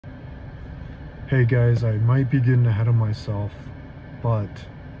Hey guys, I might be getting ahead of myself, but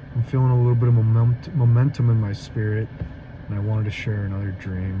I'm feeling a little bit of momentum in my spirit, and I wanted to share another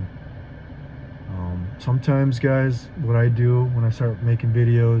dream. Sometimes, guys, what I do when I start making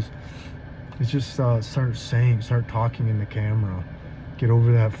videos is just start talking in the camera, get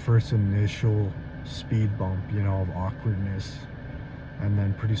over that first initial speed bump, of awkwardness, and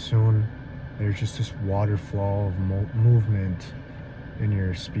then pretty soon there's just this water flow of movement in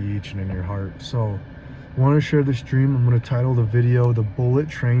your speech and in your heart. So I want to share this dream. I'm going to title the video "The Bullet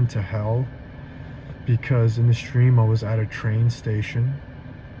Train to Hell," because in this dream I was at a train station.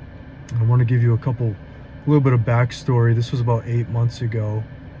 I want to give you a little bit of backstory. This was about 8 months ago,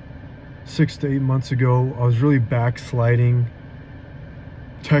 6 to 8 months ago. I was really backsliding,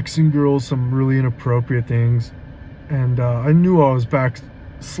 texting girls some really inappropriate things, and I knew I was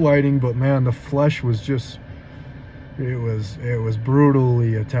backsliding, but man, the flesh was just, it was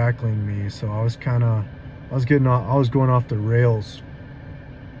brutally tackling me. So I was going off the rails,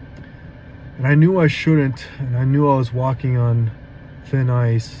 and I knew I shouldn't, and I knew I was walking on thin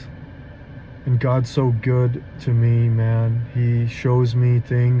ice. And God's so good to me, man. He shows me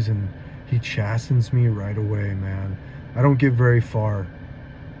things and he chastens me right away, man. I don't get very far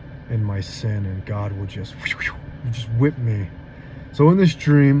in my sin, and God will just whip me. So in this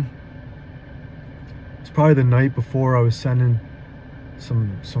dream, it's probably the night before, I was sending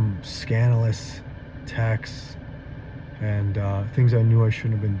some scandalous texts and things I knew I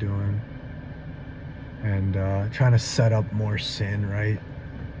shouldn't have been doing, and trying to set up more sin, right?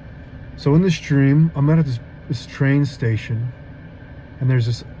 So in this dream, I'm at this train station, and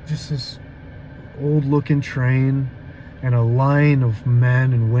there's this old looking train and a line of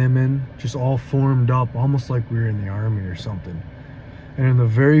men and women just all formed up, almost like we were in the army or something. And in the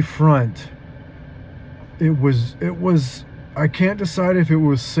very front, it was I can't decide if it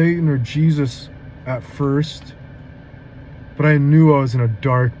was Satan or Jesus at first, but I knew I was in a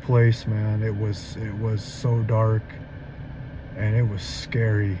dark place, man. It was so dark. And it was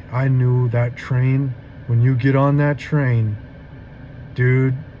scary. I knew that train, when you get on that train,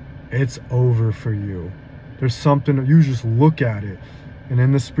 dude, it's over for you. There's something, you just look at it, and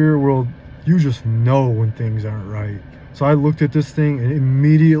in the spirit world, you just know when things aren't right. So I looked at this thing and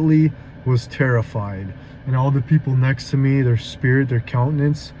immediately was terrified. And all the people next to me, their spirit, their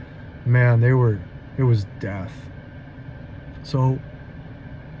countenance, man, it was death. So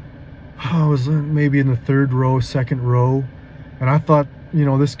I was maybe in the third row, second row, and I thought,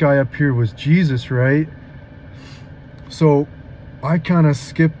 this guy up here was Jesus, right? So I kind of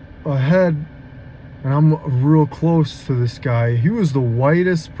skip ahead, and I'm real close to this guy. He was the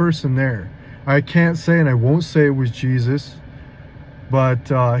whitest person there. I can't say, and I won't say it was Jesus,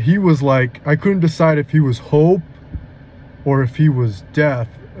 but he was like, I couldn't decide if he was hope or if he was death.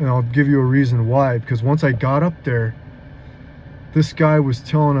 And I'll give you a reason why. Because once I got up there, this guy was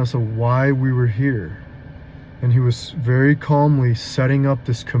telling us of why we were here. And he was very calmly setting up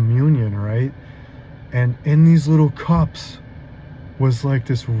this communion, right? And in these little cups was like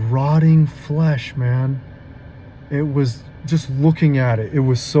this rotting flesh, man. It was, just looking at it, it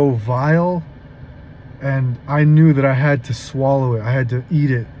was so vile. And I knew that I had to swallow it. I had to eat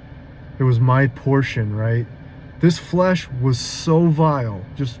it. It was my portion, right? This flesh was so vile.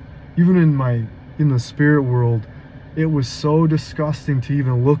 Just even in the spirit world, it was so disgusting to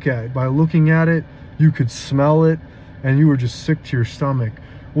even look at. By looking at it, you could smell it, and you were just sick to your stomach.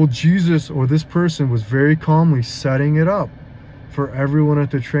 Well, Jesus, or this person, was very calmly setting it up for everyone at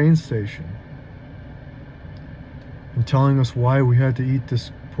the train station and telling us why we had to eat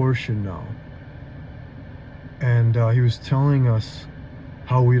this portion now. And he was telling us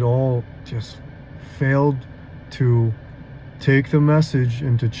how we'd all just failed to take the message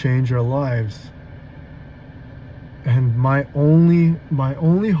and to change our lives. And my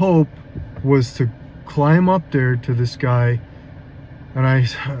only hope was to climb up there to this guy, and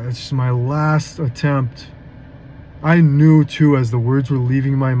it's just my last attempt. I knew too, as the words were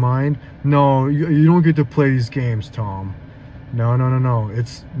leaving my mind, no, you don't get to play these games, Tom. No.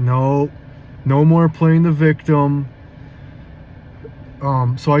 It's no more playing the victim.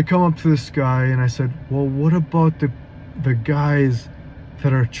 So I come up to this guy and I said, well, what about the guys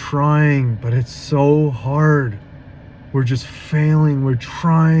that are trying, but it's so hard? We're just failing. We're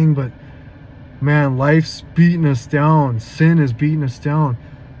trying, but man, life's beating us down. Sin is beating us down.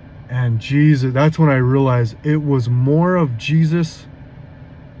 And Jesus, that's when I realized it was more of Jesus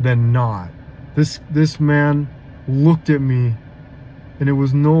than not. This man looked at me, and it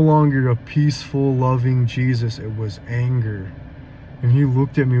was no longer a peaceful, loving Jesus. It was anger. And he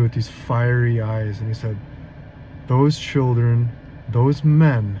looked at me with these fiery eyes, and he said, those children, those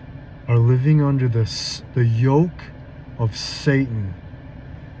men are living under the yoke of Satan.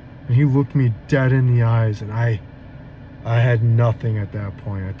 And he looked me dead in the eyes, and I had nothing at that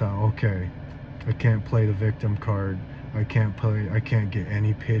point. I thought, okay, I can't play the victim card. I can't get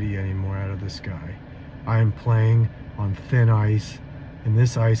any pity anymore out of this guy. I am playing on thin ice, and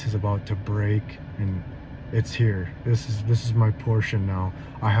this ice is about to break, and it's here. This is my portion now.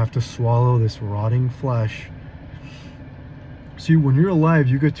 I have to swallow this rotting flesh. See, when you're alive,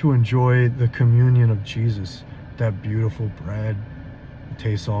 you get to enjoy the communion of Jesus, that beautiful bread. It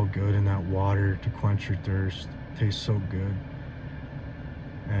tastes all good in that water to quench your thirst. It tastes so good.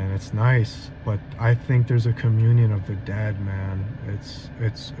 And it's nice, but I think there's a communion of the dead, man.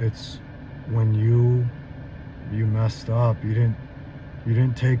 It's when you messed up. You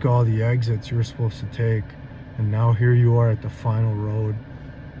didn't take all the exits you were supposed to take, and now here you are at the final road.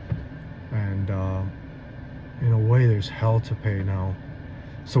 And in a way, there's hell to pay now.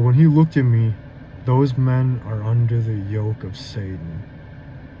 So when he looked at me, those men are under the yoke of Satan.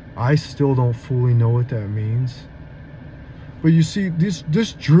 I still don't fully know what that means. But you see,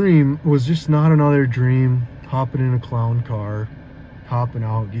 this dream was just not another dream, hopping in a clown car, hopping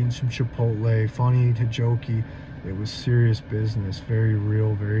out, getting some Chipotle, funny to jokey. It was serious business, very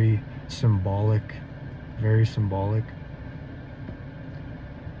real, very symbolic, very symbolic.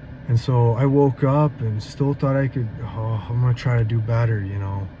 And so I woke up and still thought I could, I'm gonna try to do better, you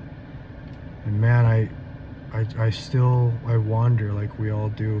know. And man, I wander like we all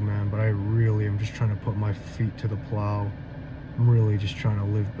do, man, but I really am just trying to put my feet to the plow. I'm really just trying to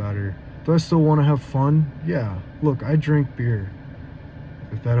live better. Do I still want to have fun? Yeah. Look, I drink beer.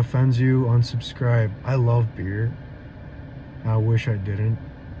 If that offends you, unsubscribe. I love beer. I wish I didn't.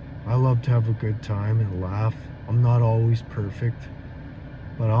 I love to have a good time and laugh. I'm not always perfect,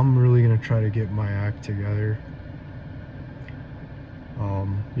 but I'm really going to try to get my act together.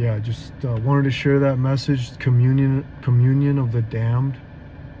 Yeah, just wanted to share that message, communion of the damned.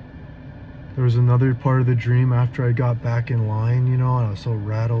 There was another part of the dream after I got back in line, you know, and I was so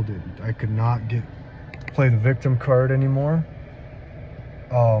rattled that I could not play the victim card anymore.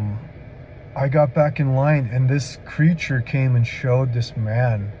 I got back in line, and this creature came and showed this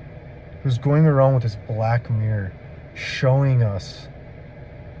man who's going around with this black mirror, showing us,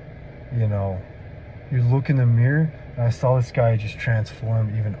 you know, you look in the mirror, and I saw this guy just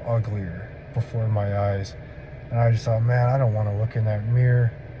transform even uglier before my eyes. And I just thought, man, I don't want to look in that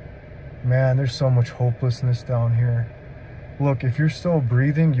mirror. Man, there's so much hopelessness down here. Look, if you're still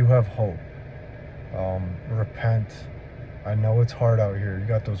breathing, you have hope. Repent. I know it's hard out here. You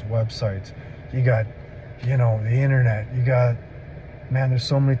got those websites. You got, you know, the internet. You got, man, there's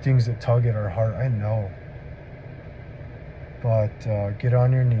so many things that tug at our heart. I know. But get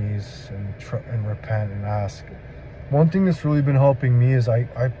on your knees and repent and ask. One thing that's really been helping me is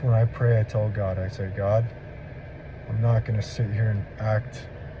when I pray, I tell God, I say, God, I'm not going to sit here and act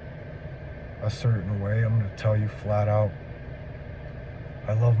a certain way. I'm going to tell you flat out,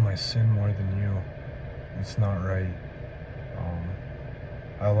 I love my sin more than you. It's not right.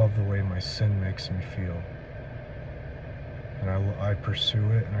 I love the way my sin makes me feel. And I pursue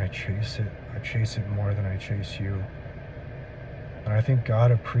it and I chase it. I chase it more than I chase you. And I think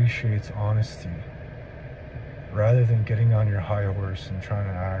God appreciates honesty rather than getting on your high horse and trying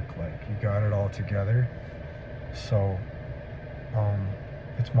to act like you got it all together. So,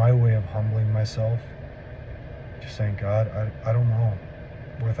 it's my way of humbling myself. Just saying, God, I don't know.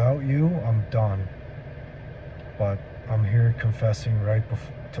 Without you, I'm done. But I'm here confessing right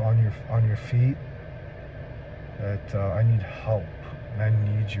on your feet that I need help and I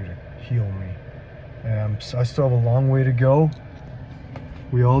need you to heal me. And I still have a long way to go.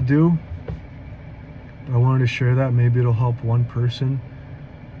 We all do. I wanted to share that. Maybe it'll help one person.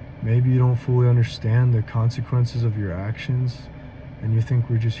 Maybe you don't fully understand the consequences of your actions and you think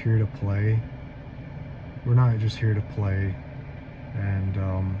we're just here to play. We're not just here to play. And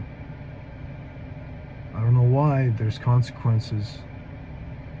I don't know why there's consequences.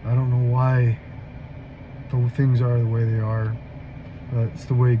 I don't know why the things are the way they are. But it's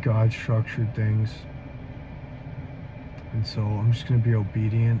the way God structured things. And so I'm just going to be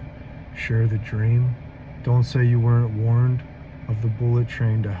obedient, share the dream. Don't say you weren't warned of the bullet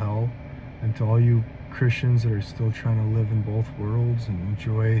train to hell. And to all you Christians that are still trying to live in both worlds and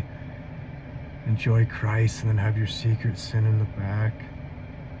enjoy Christ and then have your secret sin in the back,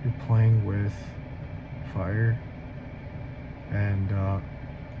 you're playing with fire. And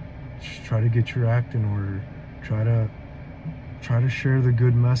just try to get your act in order. Try to share the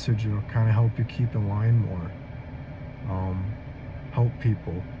good message. It'll kind of help you keep in line more. Help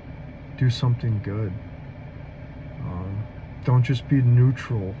people. Do something good. Don't just be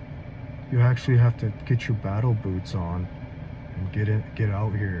neutral You actually have to get your battle boots on and get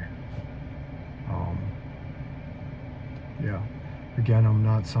out here. Yeah, again, I'm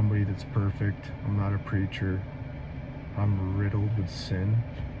not somebody that's perfect. I'm not a preacher. I'm riddled with sin,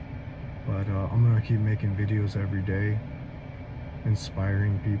 but I'm gonna keep making videos every day,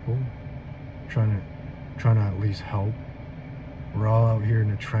 inspiring people, trying to at least help. We're all out here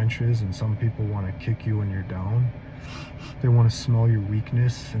in the trenches, and some people want to kick you when you're down. They want to smell your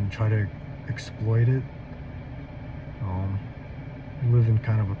weakness and try to exploit it. We live in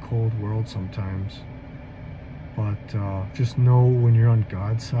kind of a cold world sometimes, but just know when you're on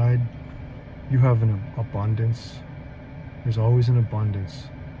God's side, you have an abundance. There's always an abundance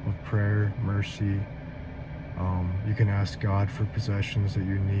of prayer, mercy. You can ask God for possessions that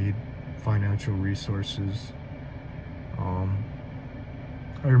you need, financial resources.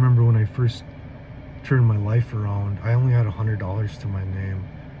 I remember when I first turned my life around, I only had $100 to my name.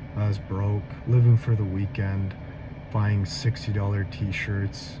 I was broke, living for the weekend, buying $60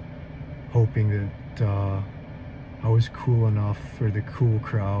 t-shirts, hoping that I was cool enough for the cool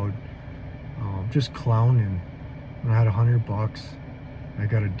crowd, just clowning. When I had $100, I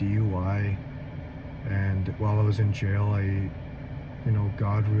got a DUI, and while I was in jail,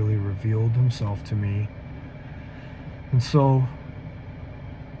 God really revealed himself to me. And so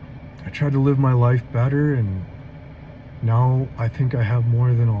I tried to live my life better, and now I think I have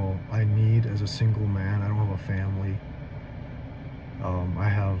more than all I need as a single man. I don't have a family. I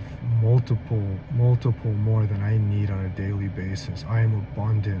have multiple more than I need on a daily basis. I am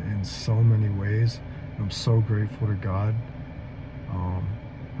abundant in so many ways. I'm so grateful to God.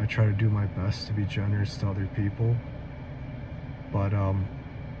 I try to do my best to be generous to other people, but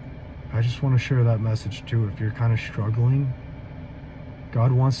I just want to share that message too. If you're kind of struggling,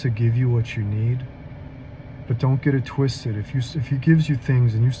 God wants to give you what you need, but don't get it twisted. If he gives you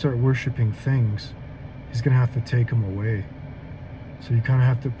things and you start worshiping things, he's gonna have to take them away. So you kind of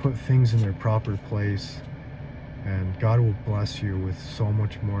have to put things in their proper place, and God will bless you with so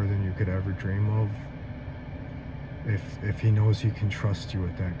much more than you could ever dream of, if he knows he can trust you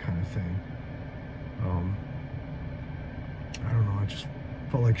with that kind of thing. I don't know, I just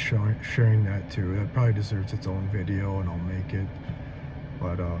felt like sharing that too. That probably deserves its own video, and I'll make it.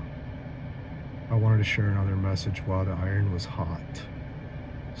 But I wanted to share another message while the iron was hot.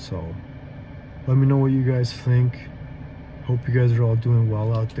 So let me know what you guys think. Hope you guys are all doing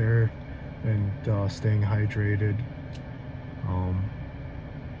well out there and staying hydrated.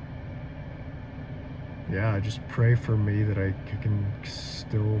 Yeah, just pray for me that I can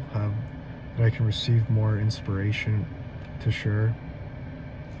still have, that I can receive more inspiration to share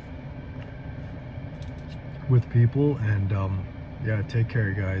with people. And yeah, take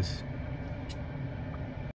care, guys.